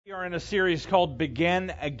We are in a series called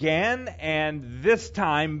Begin Again, and this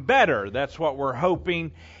time better. That's what we're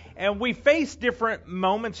hoping. And we face different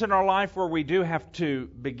moments in our life where we do have to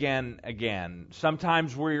begin again.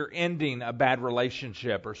 Sometimes we're ending a bad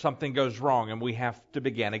relationship or something goes wrong and we have to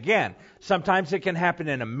begin again. Sometimes it can happen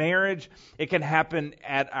in a marriage. It can happen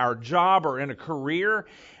at our job or in a career.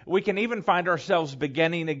 We can even find ourselves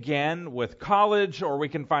beginning again with college, or we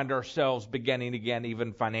can find ourselves beginning again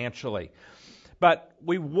even financially. But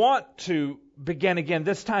we want to begin again,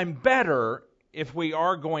 this time better, if we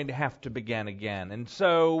are going to have to begin again. And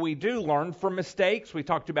so we do learn from mistakes. We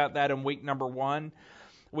talked about that in week number 1.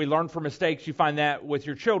 We learn from mistakes. You find that with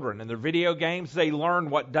your children. In their video games, they learn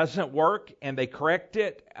what doesn't work, and they correct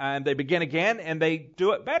it, and they begin again, and they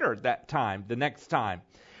do it better that time, the next time.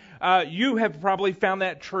 You have probably found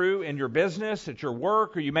that true in your business, at your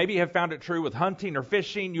work, or you maybe have found it true with hunting or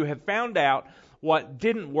fishing. You have found out what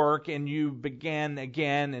didn't work, and you began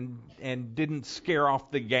again and didn't scare off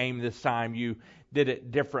the game this time. You did it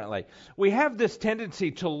differently. We have this tendency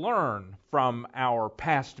to learn from our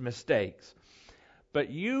past mistakes. But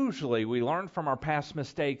usually we learn from our past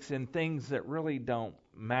mistakes in things that really don't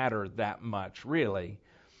matter that much, really.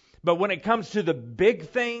 But when it comes to the big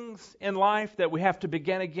things in life that we have to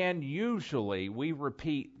begin again, usually we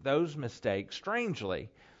repeat those mistakes, strangely.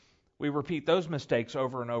 We repeat those mistakes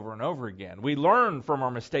over and over and over again. We learn from our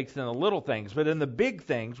mistakes in the little things, but in the big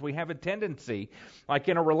things, we have a tendency, like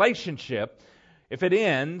in a relationship, if it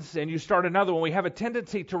ends and you start another one, we have a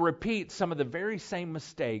tendency to repeat some of the very same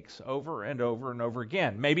mistakes over and over and over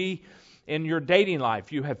again. Maybe in your dating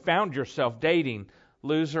life, you have found yourself dating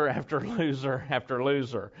loser after loser after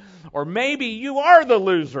loser. Or maybe you are the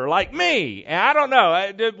loser, like me. I don't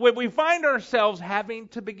know. We find ourselves having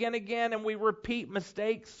to begin again, and we repeat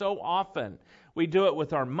mistakes so often. We do it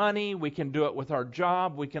with our money. We can do it with our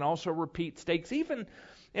job. We can also repeat mistakes. Even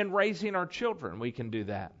in raising our children, we can do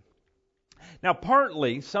that. Now,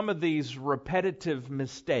 partly, some of these repetitive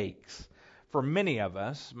mistakes, for many of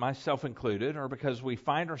us, myself included, are because we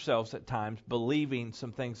find ourselves at times believing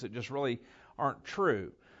some things that just really aren't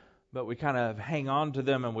true, but we kind of hang on to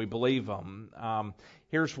them and we believe them.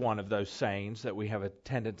 Here's one of those sayings that we have a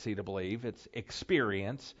tendency to believe. It's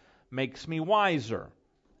experience makes me wiser.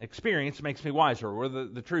 Experience makes me wiser. Well,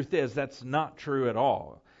 the truth is that's not true at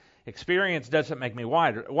all. Experience doesn't make me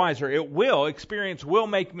wiser. Experience will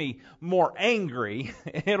make me more angry.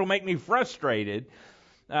 It'll make me frustrated.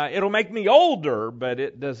 It'll make me older, but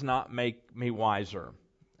it does not make me wiser.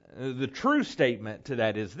 The true statement to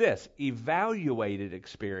that is this: evaluated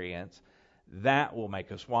experience, that will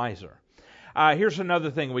make us wiser. Here's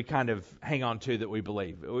another thing we kind of hang on to that we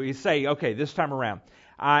believe. We say, okay, this time around,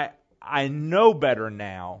 I know better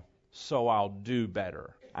now, so I'll do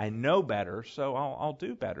better. I know better, so I'll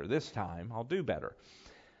do better. This time, I'll do better.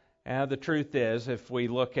 The truth is, if we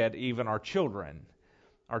look at even our children,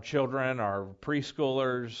 our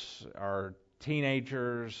preschoolers, our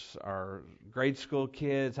teenagers, our grade school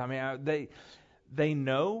kids, I mean, they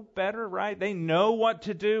know better, right? They know what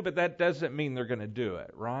to do, but that doesn't mean they're going to do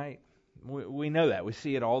it, right? We know that. We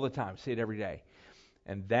see it all the time, see it every day.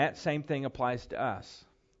 And that same thing applies to us.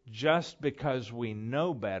 Just because we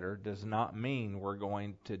know better does not mean we're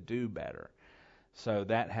going to do better. So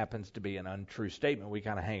that happens to be an untrue statement we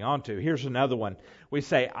kind of hang on to. Here's another one. We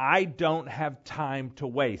say, I don't have time to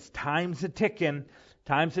waste. Time's a-ticking.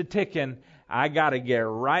 I got to get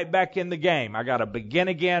right back in the game. I got to begin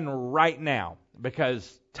again right now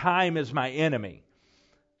because time is my enemy.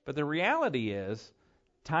 But the reality is,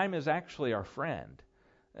 time is actually our friend.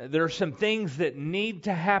 There are some things that need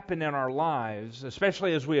to happen in our lives,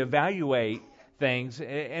 especially as we evaluate things,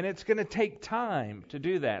 and it's going to take time to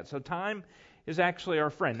do that. So time is actually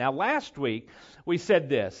our friend. Now, last week, we said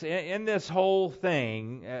this. In this whole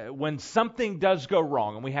thing, when something does go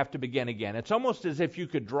wrong and we have to begin again, it's almost as if you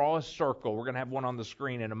could draw a circle. We're going to have one on the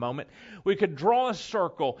screen in a moment. We could draw a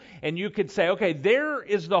circle, and you could say, okay, there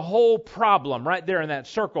is the whole problem right there in that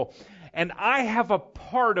circle. And I have a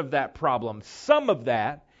part of that problem. Some of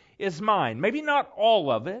that is mine. Maybe not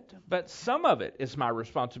all of it, but some of it is my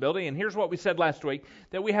responsibility. And here's what we said last week,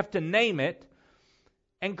 that we have to name it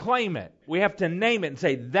and claim it. We have to name it and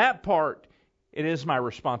say, that part, it is my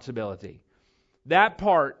responsibility. That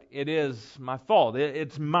part, it is my fault.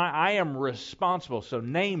 I am responsible. So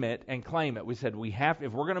name it and claim it. We said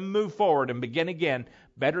if we're going to move forward and begin again,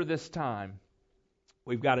 better this time,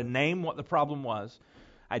 we've got to name what the problem was,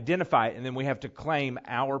 identify it, and then we have to claim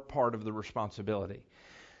our part of the responsibility.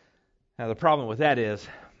 Now, the problem with that is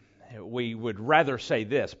we would rather say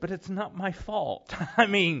this, but it's not my fault. I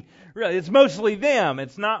mean, really, it's mostly them.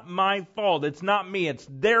 It's not my fault. It's not me. It's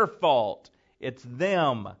their fault It's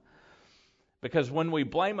them. Because when we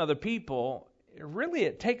blame other people, really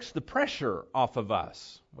it takes the pressure off of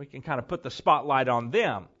us. We can kind of put the spotlight on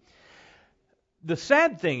them. The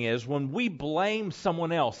sad thing is when we blame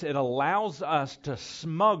someone else, it allows us to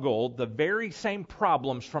smuggle the very same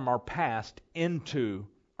problems from our past into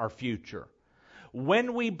our future.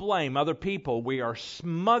 When we blame other people, we are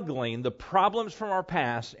smuggling the problems from our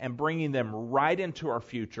past and bringing them right into our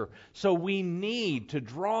future. So we need to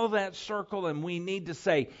draw that circle, and we need to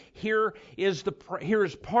say, here is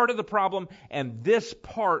part of the problem, and this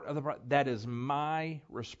part of the problem, that is my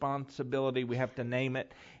responsibility. We have to name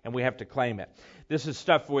it, and we have to claim it. This is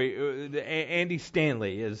stuff Andy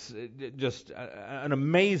Stanley is just an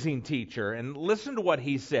amazing teacher, and listen to what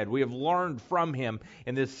he said. We have learned from him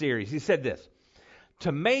in this series. He said this: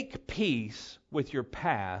 to make peace with your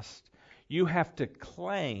past, you have to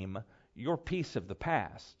claim your piece of the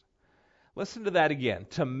past. Listen to that again.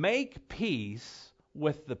 To make peace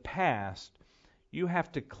with the past, you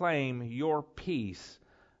have to claim your piece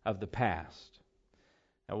of the past.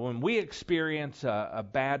 Now, when we experience a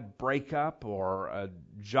bad breakup or a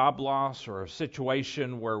job loss or a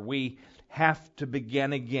situation where we have to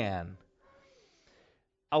begin again,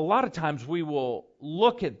 a lot of times we will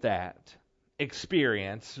look at that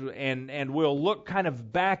experience and we'll look kind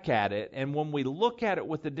of back at it, and when we look at it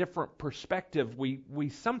with a different perspective, we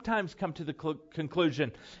sometimes come to the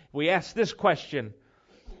conclusion, we ask this question: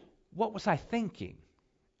 what was I thinking?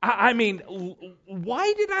 I mean,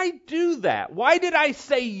 why did I do that? Why did I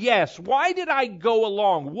say yes? Why did I go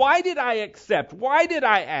along? Why did I accept? Why did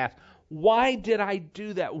I ask? Why did I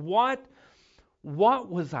do that? What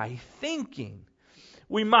was I thinking?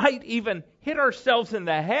 We might even hit ourselves in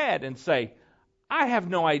the head and say, I have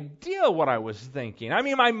no idea what I was thinking. I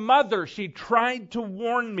mean, my mother, she tried to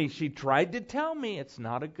warn me. She tried to tell me it's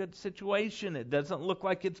not a good situation. It doesn't look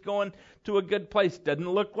like it's going to a good place. Doesn't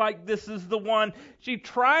look like this is the one. She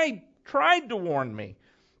tried to warn me.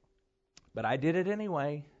 But I did it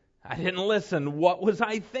anyway. I didn't listen. What was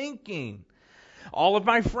I thinking? All of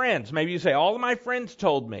my friends, maybe you say, all of my friends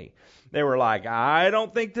told me. They were like, I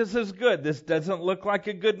don't think this is good. This doesn't look like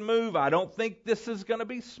a good move. I don't think this is going to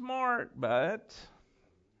be smart, but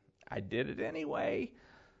I did it anyway.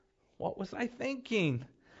 What was I thinking?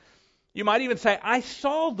 You might even say, I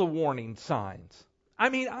saw the warning signs. I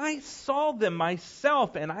mean, I saw them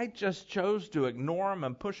myself, and I just chose to ignore them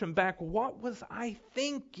and push them back. What was I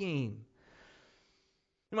thinking?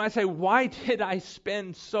 You might say, why did I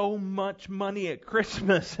spend so much money at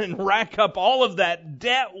Christmas and rack up all of that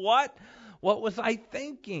debt? What was I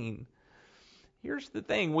thinking? Here's the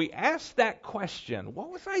thing. We ask that question,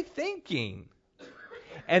 what was I thinking?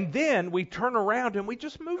 And then we turn around and we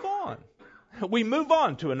just move on. We move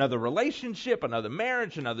on to another relationship, another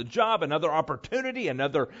marriage, another job, another opportunity,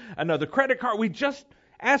 another credit card. We just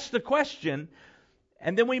ask the question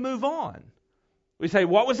and then we move on. We say,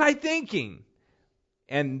 what was I thinking?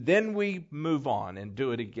 And then we move on and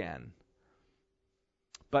do it again.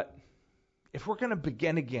 But if we're going to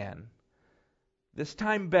begin again, this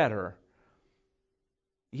time better,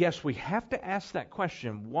 yes, we have to ask that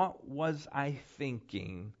question, what was I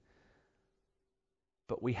thinking?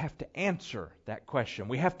 But we have to answer that question.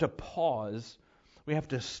 We have to pause, we have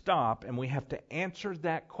to stop, and we have to answer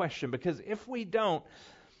that question. Because if we don't,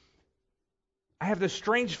 I have this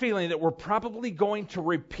strange feeling that we're probably going to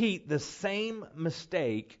repeat the same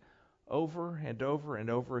mistake over and over and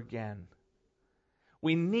over again.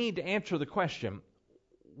 We need to answer the question,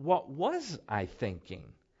 what was I thinking?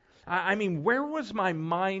 I mean, where was my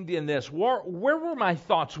mind in this? Where were my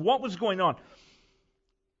thoughts? What was going on?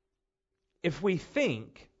 If we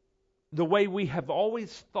think the way we have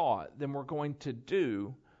always thought, then we're going to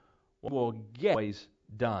do what we'll get always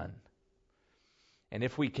done. And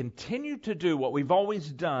if we continue to do what we've always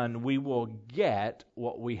done, we will get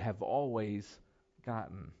what we have always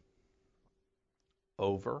gotten.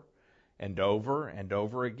 Over and over and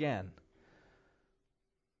over again.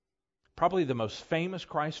 Probably the most famous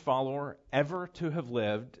Christ follower ever to have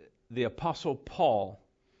lived, the Apostle Paul,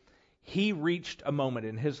 he reached a moment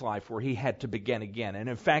in his life where he had to begin again. And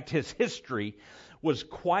in fact, his history was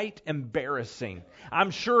quite embarrassing.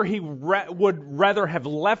 I'm sure he would rather have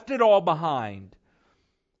left it all behind.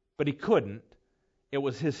 But he couldn't. It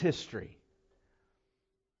was his history.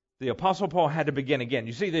 The Apostle Paul had to begin again.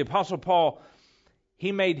 You see, the Apostle Paul,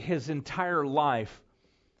 he made his entire life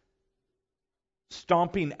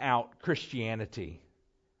stomping out Christianity.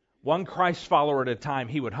 One Christ follower at a time.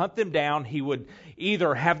 He would hunt them down. He would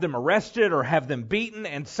either have them arrested or have them beaten,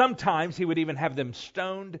 and sometimes he would even have them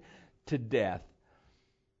stoned to death.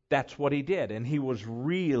 That's what he did, and he was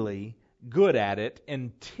really good at it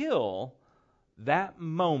until that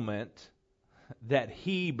moment that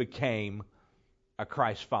he became a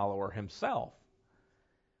Christ follower himself.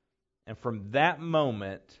 And from that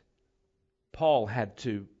moment, Paul had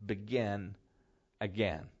to begin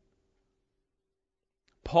again.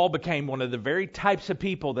 Paul became one of the very types of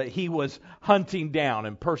people that he was hunting down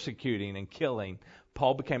and persecuting and killing.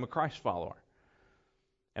 Paul became a Christ follower.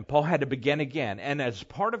 And Paul had to begin again. And as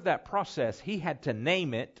part of that process, he had to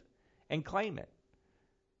name it and claim it.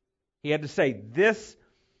 He had to say, this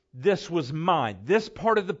was mine. This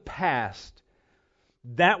part of the past,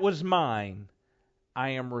 that was mine.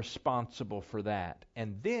 I am responsible for that.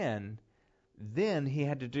 And then he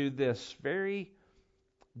had to do this very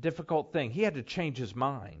difficult thing. He had to change his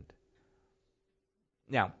mind.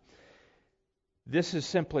 Now, this is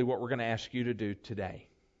simply what we're going to ask you to do today.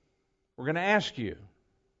 We're going to ask you,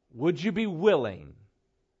 would you be willing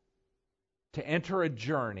to enter a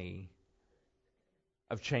journey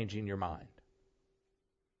of changing your mind?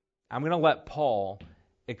 I'm going to let Paul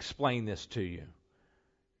explain this to you.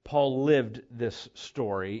 Paul lived this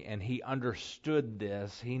story and he understood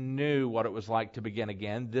this. He knew what it was like to begin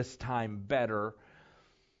again, this time better.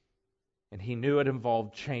 And he knew it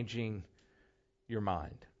involved changing your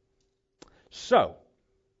mind. So,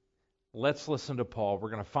 let's listen to Paul. We're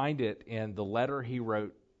going to find it in the letter he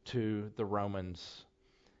wrote to the Romans.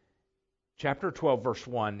 Chapter 12, verse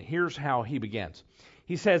 1. Here's how he begins.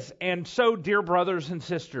 He says, "And so, dear brothers and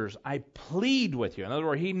sisters, I plead with you." In other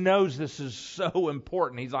words, he knows this is so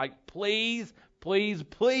important. He's like, please, please,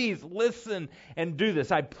 please listen and do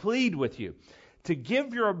this. I plead with you to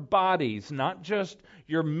give your bodies, not just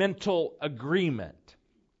your mental agreement.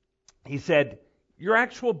 He said, your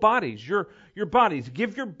actual bodies, your bodies,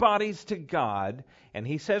 give your bodies to God. And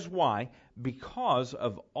he says why? Because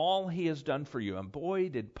of all he has done for you. And boy,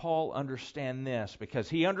 did Paul understand this, because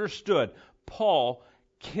he understood. Paul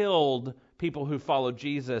killed people who followed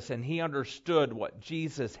Jesus, and he understood what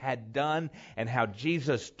Jesus had done and how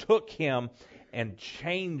Jesus took him and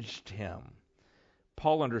changed him.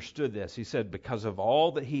 Paul understood this. He said, because of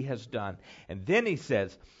all that he has done. And then he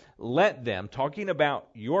says, let them, talking about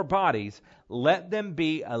your bodies, let them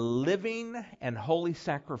be a living and holy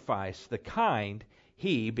sacrifice, the kind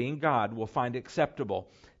he, being God, will find acceptable.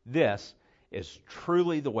 This is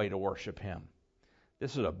truly the way to worship him.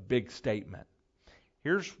 This is a big statement.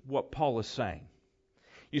 Here's what Paul is saying.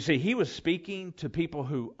 You see, he was speaking to people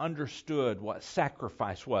who understood what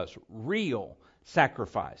sacrifice was, real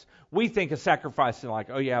sacrifice. We think of sacrifice and like,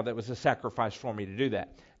 oh yeah, that was a sacrifice for me to do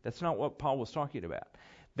that. That's not what Paul was talking about.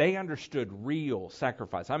 They understood real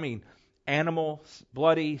sacrifice. I mean, animal,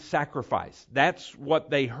 bloody sacrifice. That's what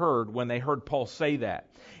they heard when they heard Paul say that.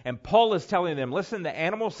 And Paul is telling them, listen, the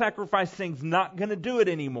animal sacrifice thing's not going to do it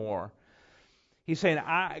anymore. He's saying,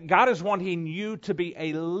 God is wanting you to be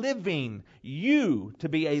a living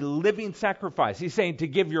sacrifice. He's saying to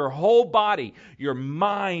give your whole body, your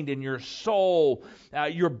mind and your soul,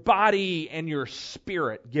 your body and your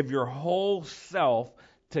spirit, give your whole self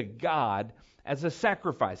to God as a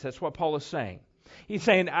sacrifice. That's what Paul is saying. He's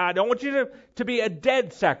saying, I don't want you to be a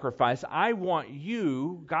dead sacrifice. I want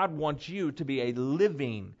you, God wants you to be a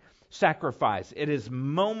living sacrifice. It is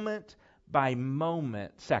moment by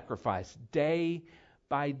moment sacrifice, day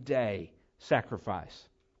by day sacrifice.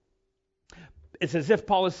 It's as if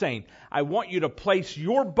Paul is saying, I want you to place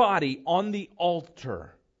your body on the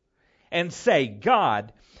altar and say,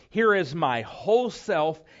 God, here is my whole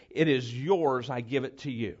self. It is yours. I give it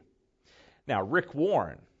to you. Now, Rick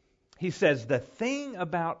Warren, he says the thing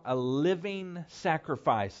about a living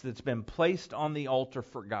sacrifice that's been placed on the altar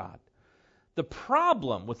for God, the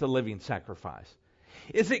problem with the living sacrifice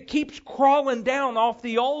is it keeps crawling down off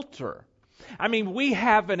the altar. I mean, we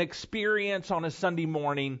have an experience on a Sunday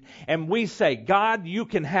morning and we say, God, you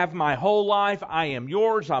can have my whole life. I am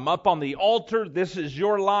yours. I'm up on the altar. This is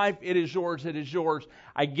your life. It is yours. It is yours.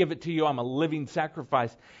 I give it to you. I'm a living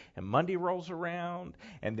sacrifice. And Monday rolls around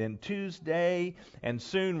and then Tuesday, and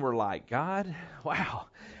soon we're like, God, wow,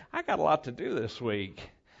 I got a lot to do this week.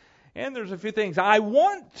 And there's a few things I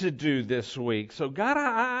want to do this week. So God,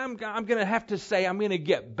 I'm going to have to say I'm going to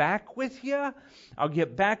get back with you. I'll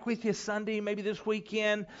get back with you Sunday, maybe this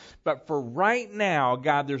weekend. But for right now,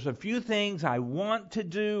 God, there's a few things I want to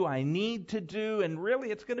do, I need to do. And really,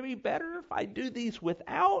 it's going to be better if I do these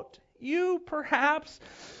without you, perhaps.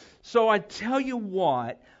 So I tell you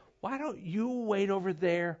what, why don't you wait over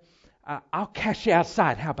there? I'll catch you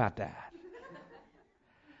outside. How about that?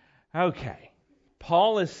 Okay.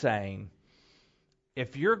 Paul is saying,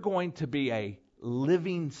 if you're going to be a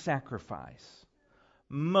living sacrifice,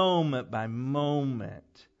 moment by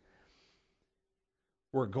moment,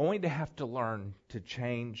 we're going to have to learn to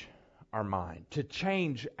change our mind, to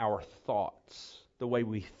change our thoughts, the way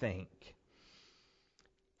we think.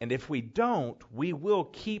 And if we don't, we will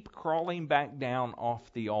keep crawling back down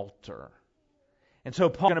off the altar. And so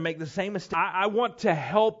Paul's going to make the same mistake. I want to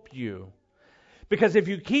help you. Because if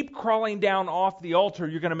you keep crawling down off the altar,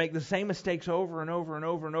 you're going to make the same mistakes over and over and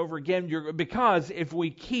over and over again. Because if we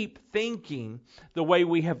keep thinking the way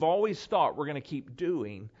we have always thought, we're going to keep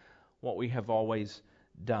doing what we have always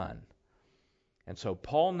done. And so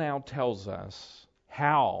Paul now tells us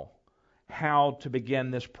how to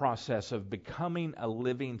begin this process of becoming a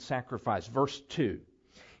living sacrifice. Verse 2,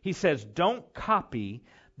 he says, don't copy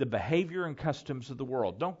the behavior and customs of the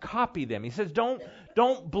world. Don't copy them. He says, don't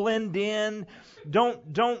blend in. Don't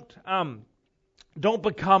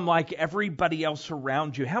become like everybody else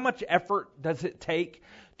around you. How much effort does it take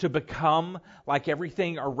to become like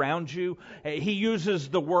everything around you? He uses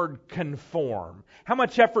the word conform. How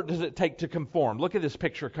much effort does it take to conform? Look at this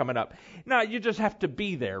picture coming up. Now, you just have to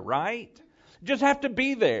be there, right? You just have to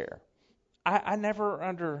be there. I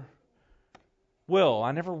never will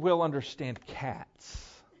understand cats.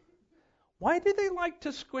 Why do they like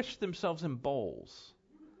to squish themselves in bowls?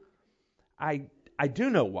 I do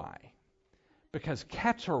know why. Because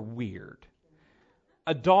cats are weird.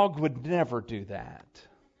 A dog would never do that.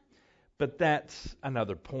 But that's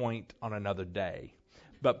another point on another day.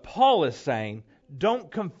 But Paul is saying,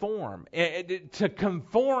 don't conform. To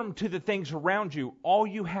conform to the things around you, all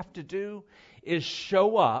you have to do is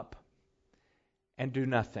show up and do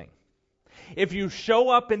nothing. If you show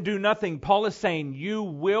up and do nothing, Paul is saying you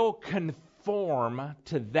will conform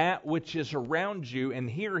to that which is around you. And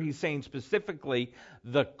here he's saying specifically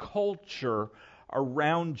the culture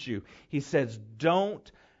around you. He says,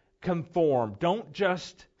 don't conform. Don't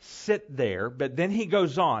just sit there. But then he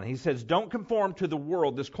goes on. He says, don't conform to the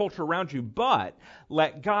world, this culture around you, but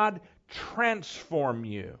let God transform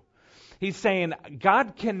you. He's saying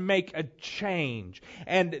God can make a change.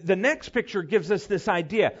 And the next picture gives us this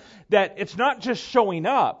idea that it's not just showing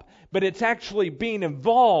up, but it's actually being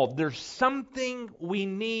involved. There's something we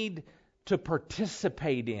need to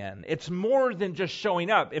participate in. It's more than just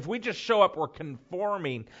showing up. If we just show up, we're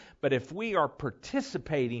conforming. But if we are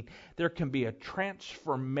participating, there can be a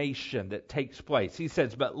transformation that takes place. He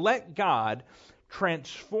says, but let God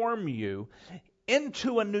transform you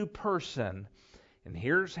into a new person. And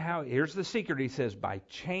here's the secret. He says, by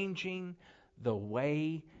changing the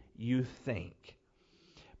way you think.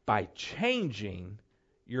 By changing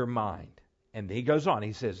your mind. And he goes on.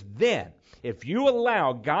 He says, then, if you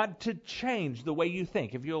allow God to change the way you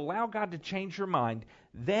think, if you allow God to change your mind,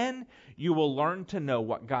 then you will learn to know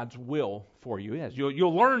what God's will for you is.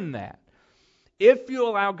 You'll learn that. If you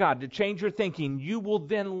allow God to change your thinking, you will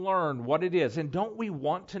then learn what it is. And don't we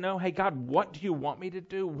want to know, hey, God, what do you want me to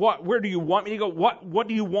do? Where do you want me to go? What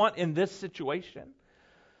do you want in this situation?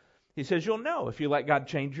 He says, you'll know if you let God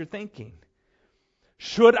change your thinking.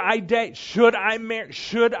 Should I date? Should I marry?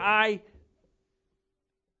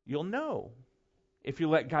 You'll know if you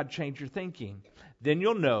let God change your thinking. Then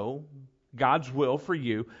you'll know God's will for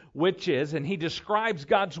you, which is, and he describes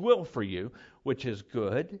God's will for you, which is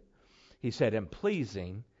good. He said, and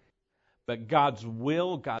pleasing. But God's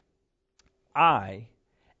will, I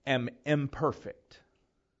am imperfect.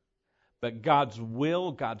 But God's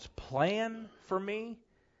will, God's plan for me,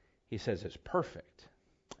 he says, is perfect.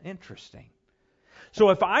 Interesting.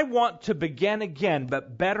 So if I want to begin again,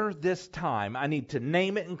 but better this time, I need to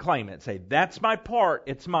name it and claim it. Say, that's my part.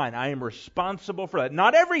 It's mine. I am responsible for that.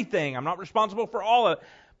 Not everything. I'm not responsible for all of it,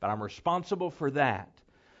 but I'm responsible for that.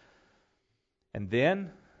 And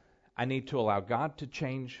then I need to allow God to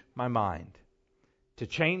change my mind, to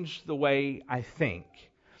change the way I think.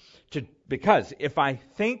 Because if I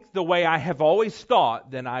think the way I have always thought,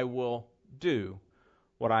 then I will do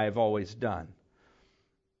what I have always done.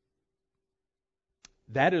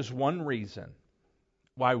 That is one reason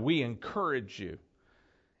why we encourage you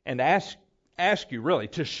and ask you really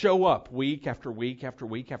to show up week after week after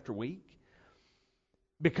week after week.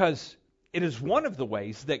 Because it is one of the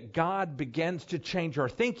ways that God begins to change our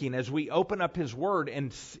thinking as we open up His Word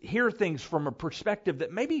and hear things from a perspective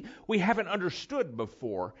that maybe we haven't understood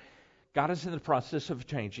before. God is in the process of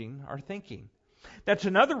changing our thinking. That's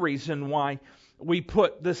another reason why we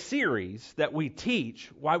put the series that we teach,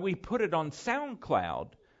 why we put it on SoundCloud,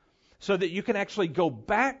 so that you can actually go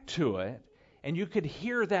back to it and you could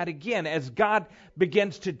hear that again as God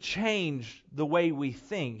begins to change the way we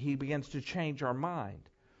think. He begins to change our mind.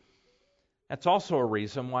 That's also a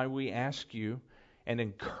reason why we ask you and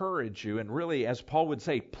encourage you, and really, as Paul would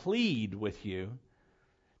say, plead with you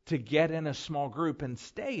to get in a small group and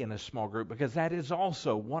stay in a small group, because that is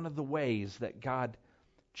also one of the ways that God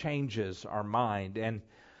changes our mind. And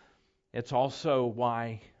it's also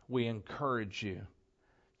why we encourage you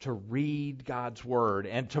to read God's Word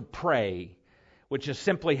and to pray, which is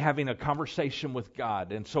simply having a conversation with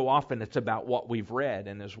God. And so often it's about what we've read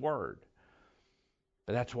in His Word.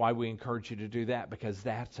 But that's why we encourage you to do that, because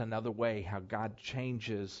that's another way how God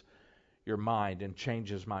changes your mind and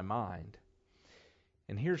changes my mind.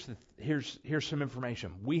 And here's some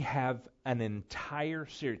information. We have an entire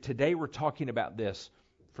series. Today we're talking about this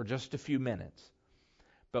for just a few minutes.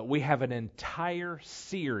 But we have an entire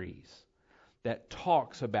series that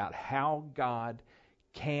talks about how God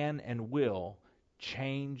can and will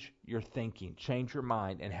change your thinking, change your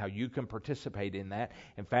mind, and how you can participate in that.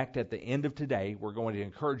 In fact, at the end of today, we're going to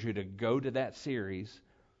encourage you to go to that series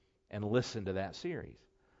and listen to that series.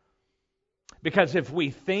 Because if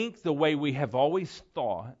we think the way we have always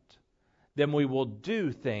thought, then we will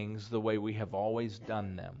do things the way we have always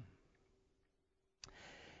done them.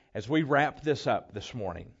 As we wrap this up this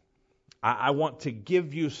morning, I want to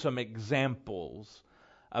give you some examples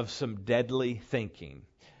of some deadly thinking.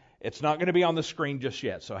 It's not going to be on the screen just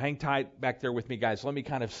yet, so hang tight back there with me, guys. Let me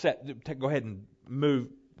kind of go ahead and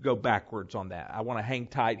go backwards on that. I want to hang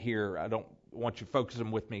tight here. I don't want you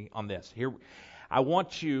focusing with me on this. Here, I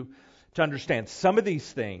want you to understand some of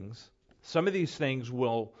these things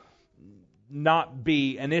will not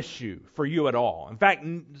be an issue for you at all. In fact,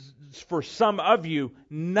 for some of you,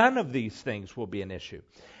 none of these things will be an issue.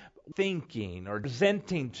 Thinking or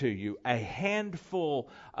presenting to you a handful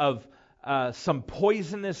of some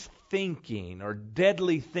poisonous thinking or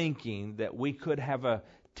deadly thinking that we could have a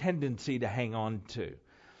tendency to hang on to.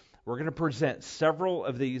 We're going to present several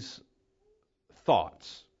of these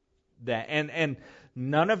thoughts that and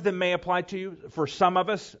none of them may apply to you. For some of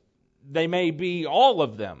us, they may be all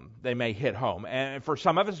of them. They may hit home. And for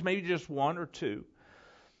some of us, maybe just one or two.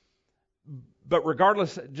 But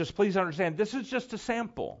regardless, just please understand, this is just a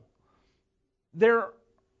sample. There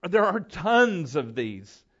are tons of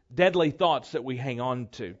these deadly thoughts that we hang on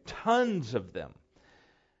to. Tons of them.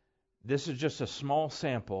 This is just a small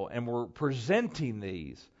sample, and we're presenting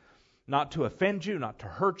these not to offend you, not to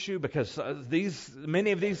hurt you, because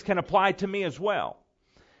many of these can apply to me as well.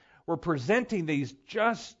 We're presenting these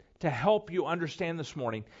just to help you understand this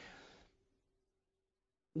morning.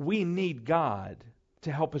 We need God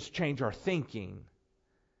to help us change our thinking,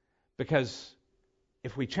 because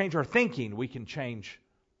if we change our thinking, we can change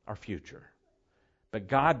our future. But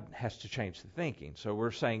God has to change the thinking. So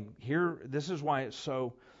we're saying here, this is why it's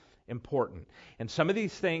so important. And some of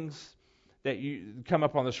these things that you come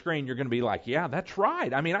up on the screen, you're going to be like, yeah, that's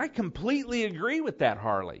right. I mean, I completely agree with that,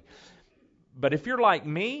 Harley. But if you're like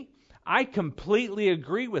me, I completely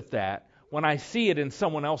agree with that when I see it in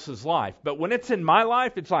someone else's life. But when it's in my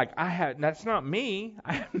life, it's like, that's not me.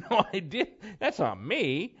 I have no idea. That's not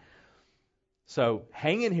me. So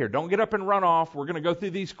hang in here. Don't get up and run off. We're going to go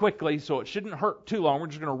through these quickly, so it shouldn't hurt too long. We're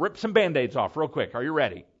just going to rip some Band-Aids off real quick. Are you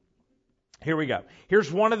ready? Here we go. Here's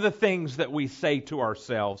one of the things that we say to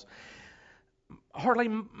ourselves. Harley,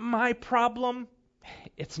 my problem,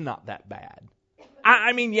 it's not that bad.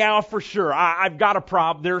 I mean, yeah, for sure. I've got a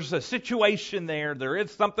problem. There's a situation there. There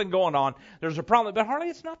is something going on. There's a problem. But Harley,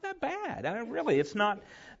 it's not that bad. Really, it's not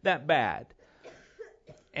that bad.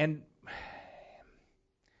 And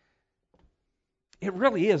it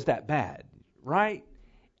really is that bad, right?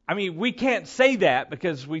 I mean, we can't say that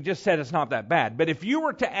because we just said it's not that bad. But if you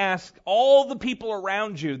were to ask all the people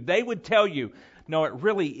around you, they would tell you, no, it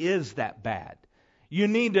really is that bad. You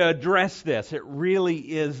need to address this. It really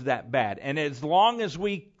is that bad. And as long as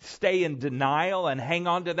we stay in denial and hang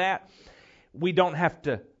on to that, we don't have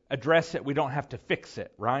to address it. We don't have to fix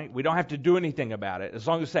it, right? We don't have to do anything about it. As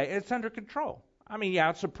long as we say, it's under control. I mean,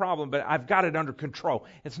 yeah, it's a problem, but I've got it under control.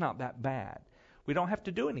 It's not that bad. We don't have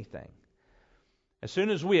to do anything. As soon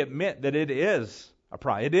as we admit that it is a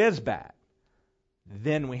problem, it is bad,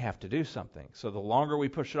 then we have to do something. So the longer we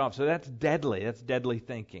push it off, so that's deadly. That's deadly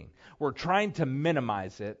thinking. We're trying to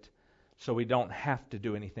minimize it so we don't have to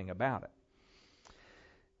do anything about it.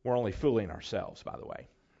 We're only fooling ourselves, by the way.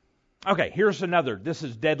 Okay, here's another. This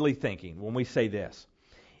is deadly thinking when we say this.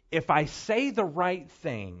 If I say the right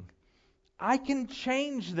thing, I can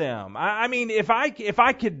change them. I mean, if I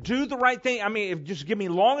could do the right thing, I mean, if just give me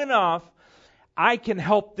long enough, I can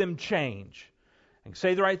help them change. I can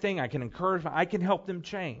say the right thing, I can encourage them, I can help them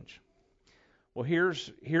change. Well,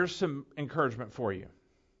 here's some encouragement for you.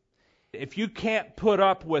 If you can't put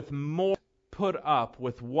up with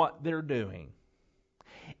what they're doing,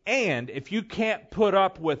 and if you can't put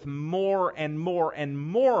up with more and more and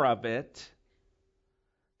more of it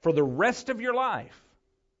for the rest of your life,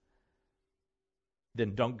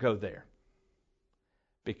 then don't go there.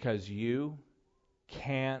 because you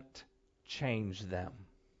can't change them.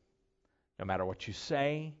 No matter what you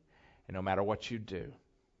say, and no matter what you do.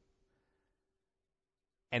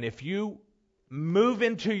 And if you move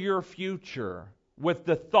into your future with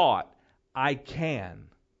the thought, I can,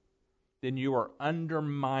 then you are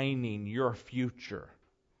undermining your future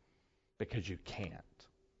because you can't.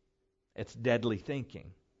 It's deadly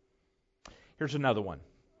thinking. Here's another one.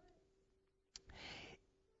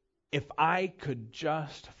 If I could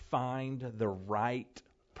just find the right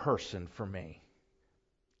person for me,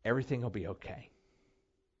 everything will be okay.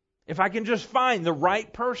 If I can just find the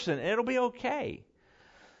right person, it'll be okay.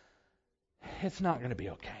 It's not going to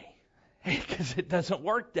be okay because it doesn't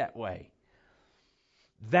work that way.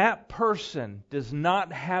 That person does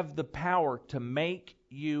not have the power to make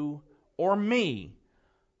you or me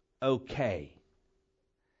okay.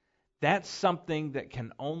 That's something that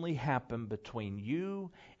can only happen between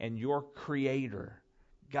you and your Creator,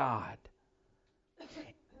 God.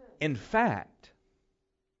 In fact,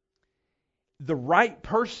 the right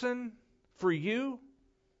person for you,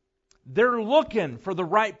 they're looking for the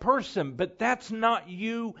right person, but that's not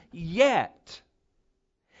you yet.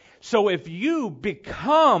 So if you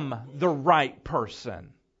become the right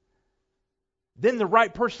person, then the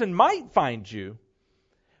right person might find you,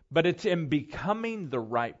 but it's in becoming the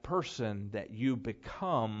right person that you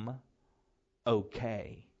become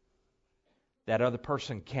okay. That other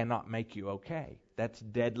person cannot make you okay. That's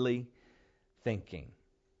deadly thinking.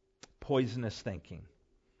 Poisonous thinking.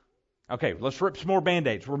 Okay, let's rip some more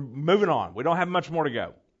Band-Aids. We're moving on. We don't have much more to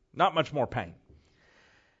go. Not much more pain.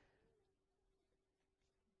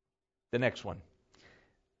 The next one.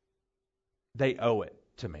 They owe it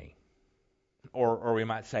to me. Or we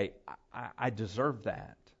might say, I deserve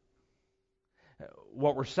that.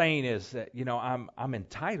 What we're saying is that, I'm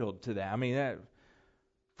entitled to that. I mean,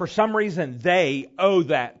 for some reason, they owe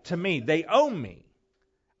that to me. They owe me.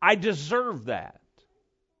 I deserve that.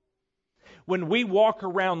 When we walk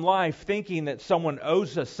around life thinking that someone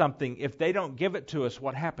owes us something, if they don't give it to us,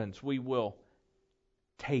 what happens? We will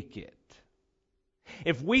take it.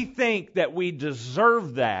 If we think that we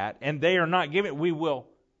deserve that and they are not giving it, we will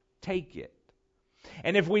take it.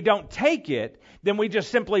 And if we don't take it, then we just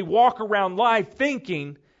simply walk around life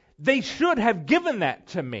thinking they should have given that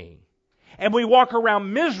to me. And we walk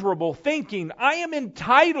around miserable thinking, I am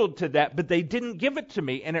entitled to that, but they didn't give it to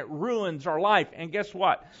me, and it ruins our life. And guess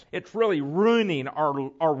what? It's really ruining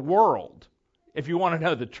our world, if you want to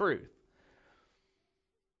know the truth.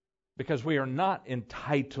 Because we are not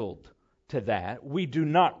entitled to that. We do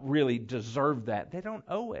not really deserve that. They don't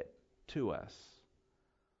owe it to us.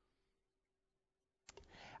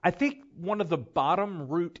 I think one of the bottom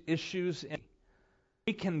root issues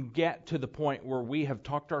we can get to the point where we have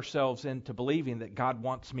talked ourselves into believing that God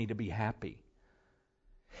wants me to be happy.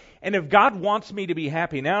 And if God wants me to be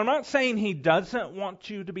happy, now I'm not saying He doesn't want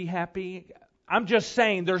you to be happy. I'm just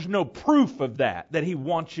saying there's no proof of that He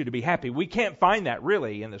wants you to be happy. We can't find that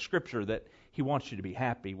really in the Scripture that He wants you to be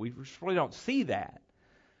happy. We really don't see that.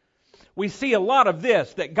 We see a lot of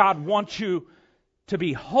this, that God wants you to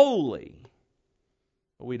be holy.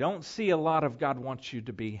 But we don't see a lot of God wants you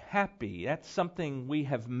to be happy. That's something we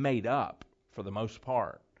have made up for the most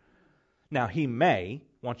part. Now, He may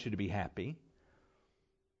want you to be happy.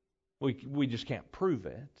 We just can't prove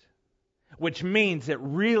it. Which means it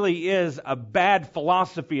really is a bad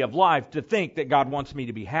philosophy of life to think that God wants me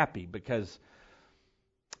to be happy, because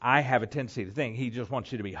I have a tendency to think He just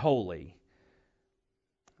wants you to be holy.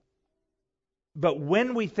 But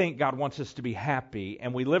when we think God wants us to be happy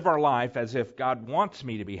and we live our life as if God wants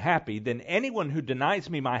me to be happy, then anyone who denies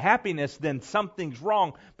me my happiness, then something's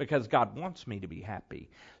wrong, because God wants me to be happy.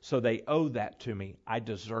 So they owe that to me. I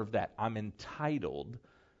deserve that. I'm entitled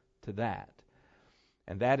to that.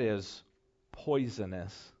 And that is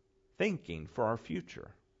poisonous thinking for our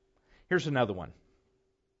future. Here's another one.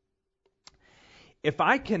 If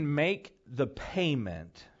I can make the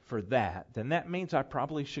payment for that, then that means I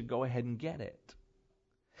probably should go ahead and get it.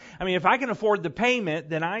 I mean, if I can afford the payment,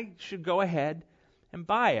 then I should go ahead and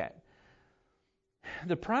buy it.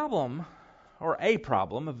 The problem, or a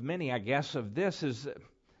problem of many, I guess, of this is that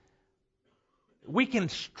we can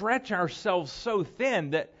stretch ourselves so thin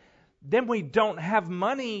that then we don't have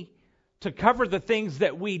money to cover the things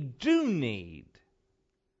that we do need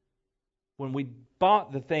when we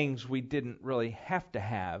bought the things we didn't really have to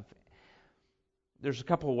have. There's a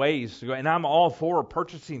couple of ways to go, and I'm all for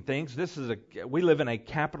purchasing things. We live in a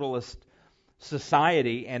capitalist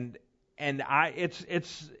society, and it's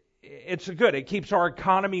good. It keeps our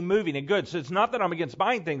economy moving and good. So it's not that I'm against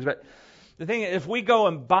buying things, but the thing is, if we go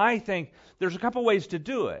and buy things, there's a couple of ways to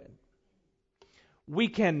do it. We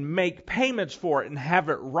can make payments for it and have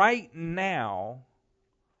it right now,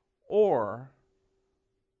 or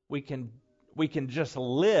we can just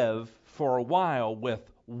live for a while with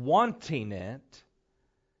wanting it,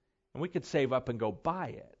 and we could save up and go buy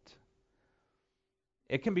it.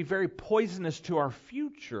 It can be very poisonous to our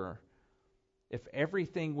future if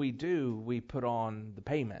everything we do, we put on the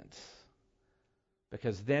payments.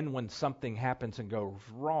 Because then when something happens and goes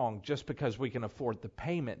wrong, just because we can afford the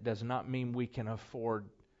payment does not mean we can afford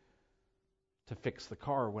to fix the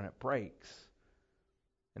car when it breaks.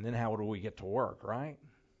 And then how do we get to work, right?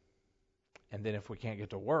 And then if we can't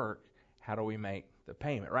get to work, how do we make the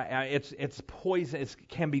payment, right? It's poison. It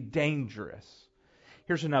can be dangerous.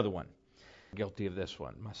 Here's another one. Guilty of this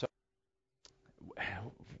one myself.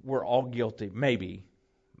 We're all guilty. Maybe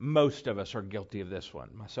most of us are guilty of this one,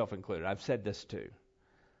 myself included. I've said this too.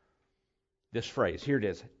 This phrase, here it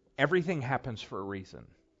is. Everything happens for a reason.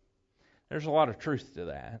 There's a lot of truth to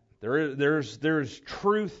that. There's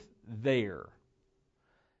truth there.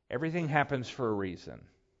 Everything happens for a reason.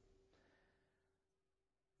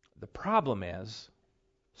 The problem is,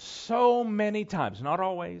 so many times, not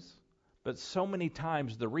always, but so many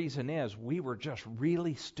times the reason is we were just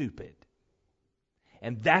really stupid.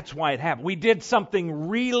 And that's why it happened. We did something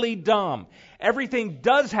really dumb. Everything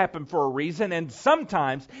does happen for a reason, and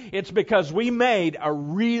sometimes it's because we made a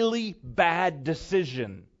really bad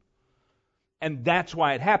decision. And that's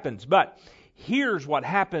why it happens. But here's what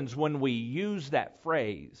happens when we use that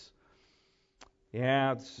phrase.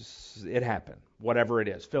 Yeah, it happened. Whatever it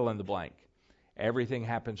is, fill in the blank. Everything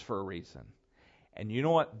happens for a reason. And you know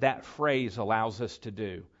what that phrase allows us to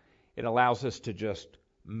do? It allows us to just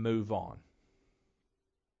move on.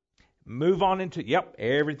 Move on into,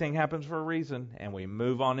 everything happens for a reason, and we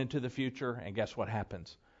move on into the future, and guess what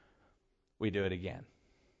happens? We do it again.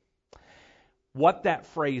 What that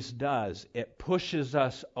phrase does, it pushes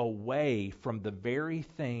us away from the very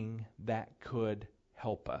thing that could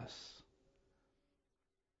help us.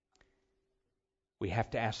 We have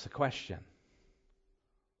to ask the question,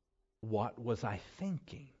 what was I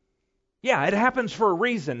thinking? Yeah, it happens for a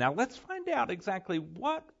reason. Now let's find out exactly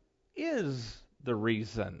what is the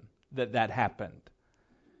reason that happened.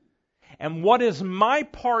 And what is my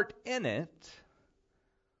part in it?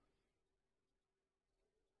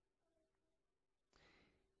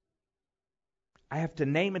 I have to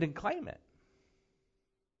name it and claim it.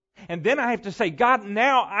 And then I have to say, God,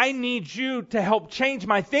 now I need you to help change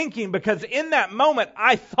my thinking, because in that moment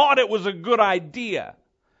I thought it was a good idea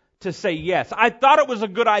to say yes. I thought it was a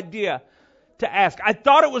good idea to ask. I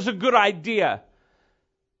thought it was a good idea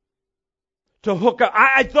to hook up.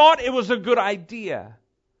 I thought it was a good idea.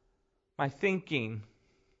 My thinking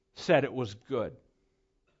said it was good.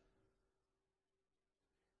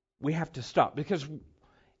 We have to stop, because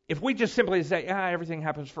if we just simply say, everything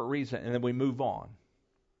happens for a reason, and then we move on,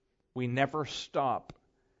 we never stop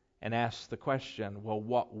and ask the question, well,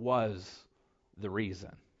 what was the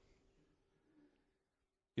reason?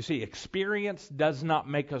 You see, experience does not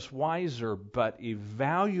make us wiser, but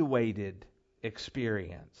evaluated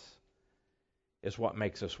experience is what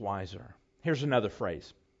makes us wiser. Here's another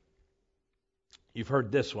phrase. You've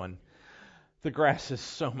heard this one. The grass is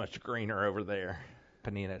so much greener over there,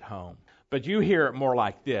 happening at home. But you hear it more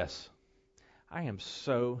like this. I am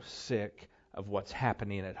so sick of what's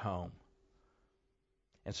happening at home.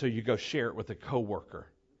 And so you go share it with a coworker,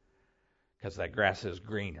 because that grass is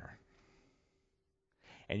greener.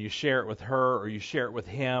 And you share it with her, or you share it with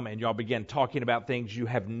him, and y'all begin talking about things you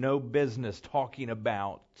have no business talking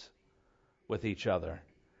about with each other.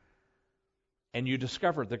 And you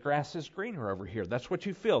discover the grass is greener over here. That's what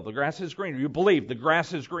you feel. The grass is greener. You believe the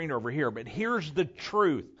grass is greener over here. But here's the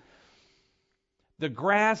truth. The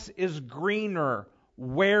grass is greener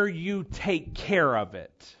where you take care of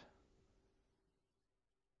it.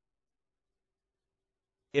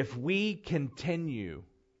 If we continue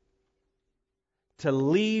to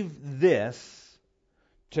leave this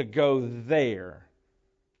to go there,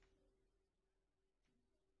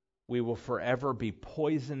 we will forever be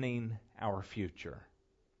poisoning our future.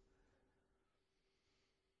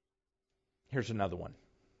 Here's another one.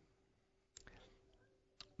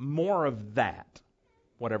 More of that,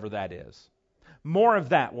 whatever that is. More of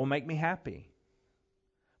that will make me happy.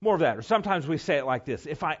 More of that. Or sometimes we say it like this.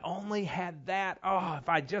 If I only had that,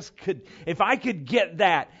 if I could get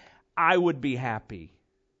that, I would be happy.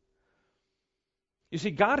 You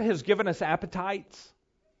see, God has given us appetites.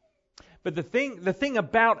 But the thing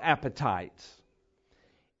about appetites,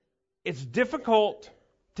 it's difficult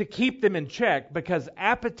to keep them in check, because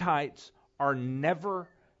appetites are never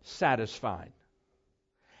satisfied.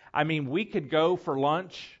 I mean, we could go for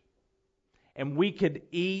lunch and we could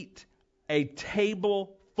eat a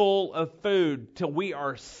table full of food till we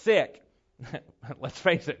are sick. Let's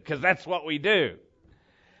face it, because that's what we do.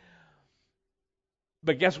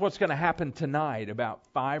 But guess what's going to happen tonight about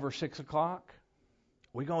 5 or 6 o'clock?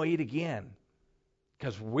 We're going to eat again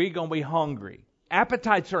because we're going to be hungry.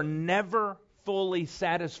 Appetites are never fully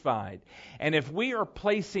satisfied. And if we are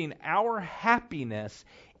placing our happiness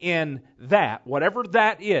in that, whatever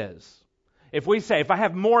that is, if we say, if I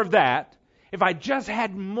have more of that, if I just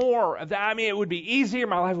had more of that, it would be easier,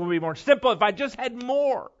 my life would be more simple if I just had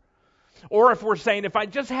more. Or if we're saying, if I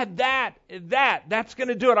just had that's going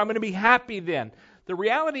to do it, I'm going to be happy then. The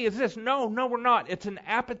reality is this, no, we're not. It's an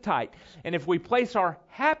appetite. And if we place our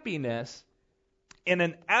happiness in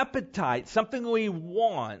an appetite, something we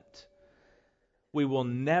want, we will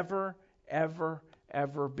never, ever,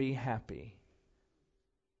 ever be happy.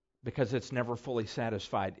 Because it's never fully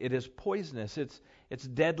satisfied. It is poisonous. It's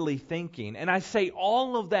deadly thinking. And I say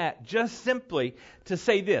all of that just simply to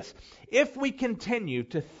say this. If we continue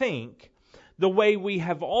to think the way we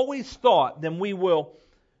have always thought, then we will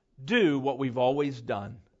do what we've always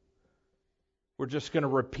done. We're just going to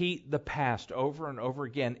repeat the past over and over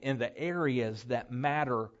again in the areas that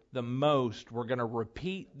matter the most. We're going to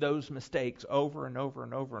repeat those mistakes over and over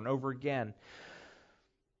and over and over again.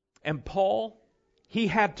 And Paul, he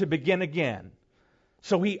had to begin again.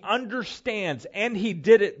 So he understands, and he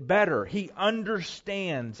did it better. He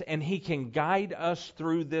understands, and he can guide us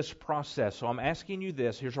through this process. So I'm asking you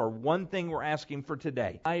this. Here's our one thing we're asking for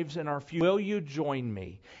today. Lives in our future. Will you join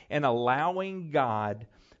me in allowing God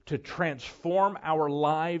to transform our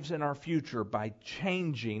lives and our future by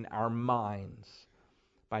changing our minds,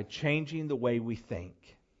 by changing the way we think?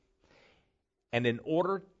 And in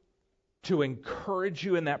order to encourage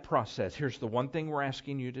you in that process, here's the one thing we're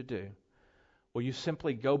asking you to do. Will you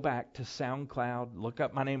simply go back to SoundCloud, look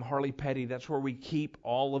up my name, Harley Petty. That's where we keep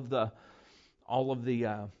all of the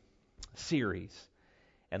series.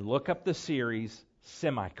 And look up the series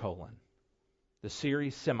semicolon. The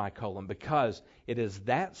series semicolon, because it is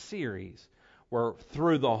that series where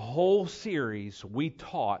through the whole series we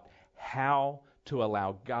taught how to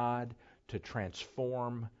allow God to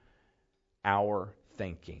transform our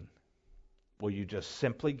thinking. Will you just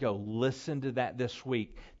simply go listen to that this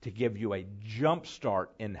week to give you a jump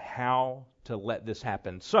start in how to let this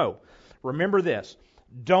happen? So, remember this.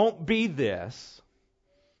 Don't be this.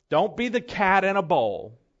 Don't be the cat in a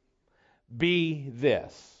bowl. Be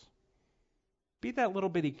this. Be that little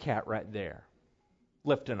bitty cat right there,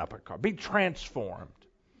 lifting up a car. Be transformed.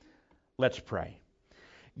 Let's pray.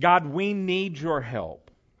 God, we need your help.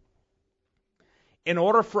 In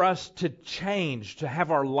order for us to change, to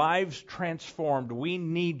have our lives transformed, we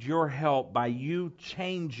need your help by you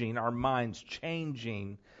changing our minds,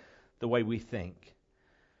 changing the way we think.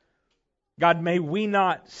 God, may we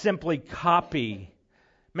not simply copy,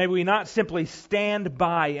 may we not simply stand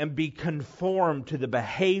by and be conformed to the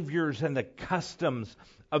behaviors and the customs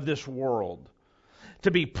of this world,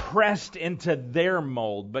 to be pressed into their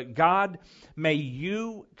mold. But God, may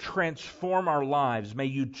you transform our lives, may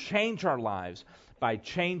you change our lives by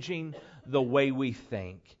changing the way we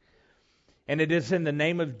think. And it is in the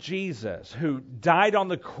name of Jesus, who died on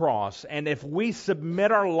the cross, and if we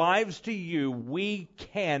submit our lives to you, we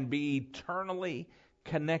can be eternally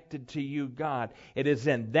connected to you, God. It is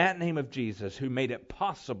in that name of Jesus, who made it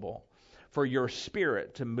possible for your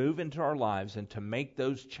Spirit to move into our lives and to make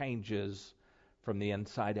those changes from the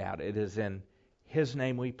inside out. It is in His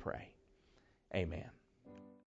name we pray. Amen.